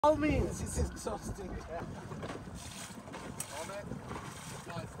All means, it's exhausting.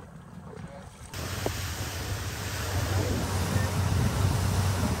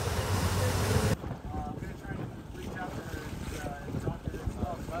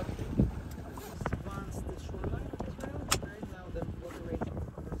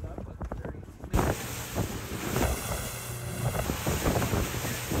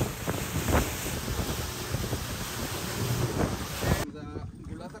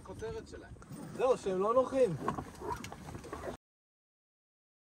 זהו, שהם לא נוחים.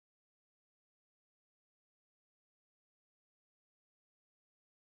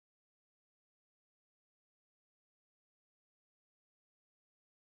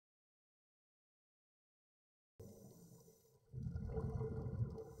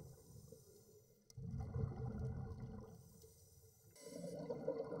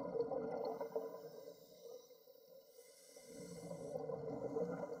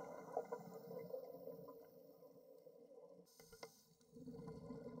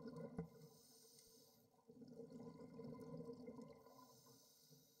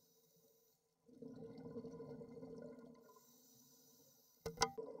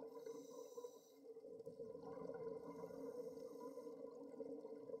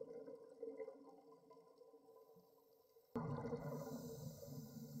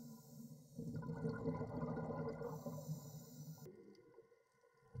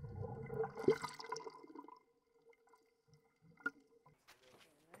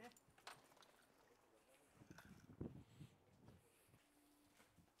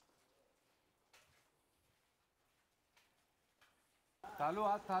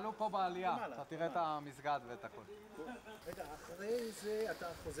 תעלו פה בעלייה, אתה תראה את המסגד ואת הכל. רגע, אחרי זה אתה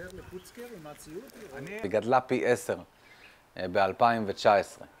חוזר לפוצקר עם הציוד? היא גדלה פי 10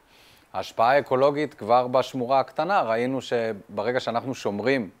 ב-2019. ההשפעה האקולוגית כבר בשמורה הקטנה, ראינו שברגע שאנחנו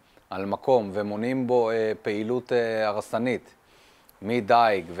שומרים על מקום ומונעים בו פעילות הרסנית,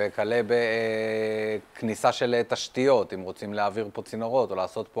 מדייג וכלה בכניסה של תשתיות, אם רוצים להעביר פה צינורות או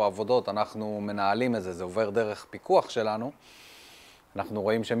לעשות פה עבודות, אנחנו מנהלים את זה, זה עובר דרך פיקוח שלנו. אנחנו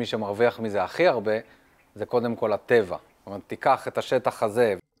רואים שמי שמרוויח מזה הכי הרבה, זה קודם כל הטבע. זאת אומרת, תיקח את השטח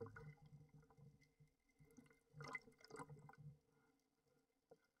הזה.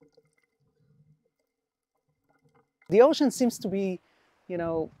 The ocean seems to be,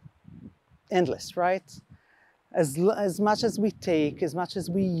 endless, right? As much as we take, as much as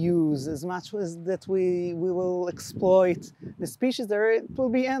we use, as much as that we will exploit the species there, it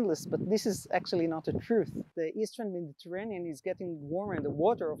will be endless. But this is actually not the truth. The Eastern Mediterranean is getting warmer, and the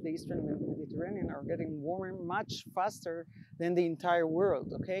water of the Eastern Mediterranean are getting warmer much faster than the entire world,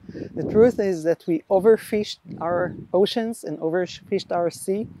 okay? The truth is that we overfished our oceans and overfished our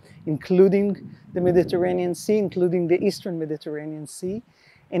sea, including the Mediterranean Sea, including the Eastern Mediterranean Sea.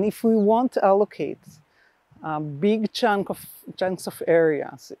 And if we want to allocate big chunks of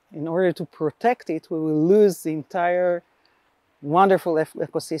areas in order to protect it, we will lose the entire wonderful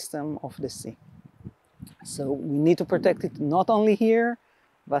ecosystem of the sea. So we need to protect it not only here,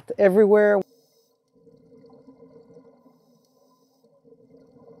 but everywhere.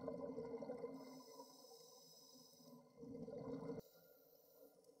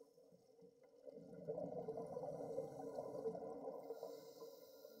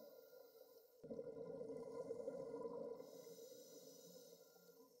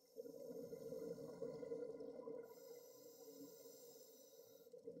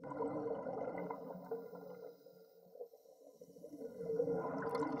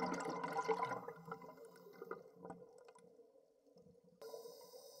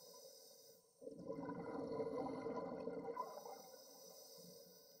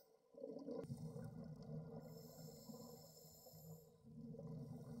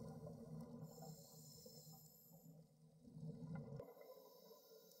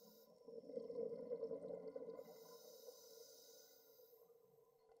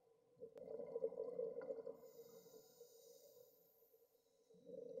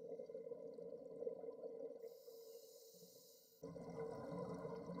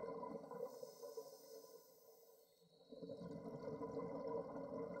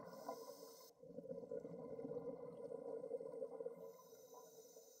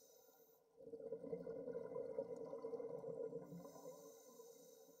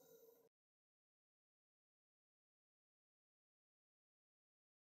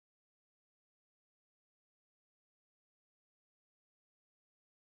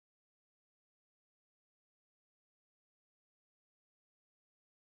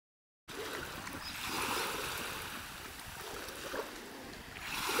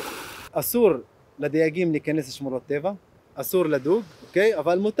 אסור לדייגים להיכנס לשמורות טבע, אסור לדוג, אוקיי?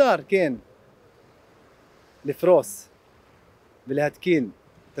 אבל מותר, כן, לפרוס ולהתקין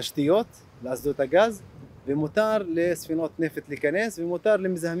תשתיות לאסדות הגז, ומותר לספינות נפט להיכנס, ומותר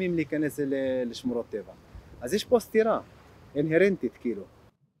למזהמים להיכנס לשמורות טבע. אז יש פה סתירה, אינהרנטית כאילו.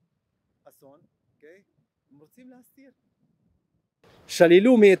 אסון, אוקיי? הם רוצים להסתיר.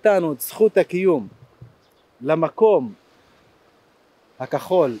 שללו מאיתנו את זכות הקיום למקום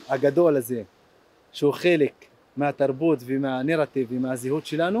הכחול הגדול הזה, שהוא חלק מהתרבות ומהנרטיב ומהזהות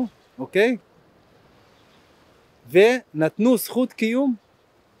שלנו, אוקיי? ונתנו זכות קיום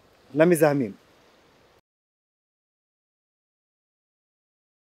למזהמים.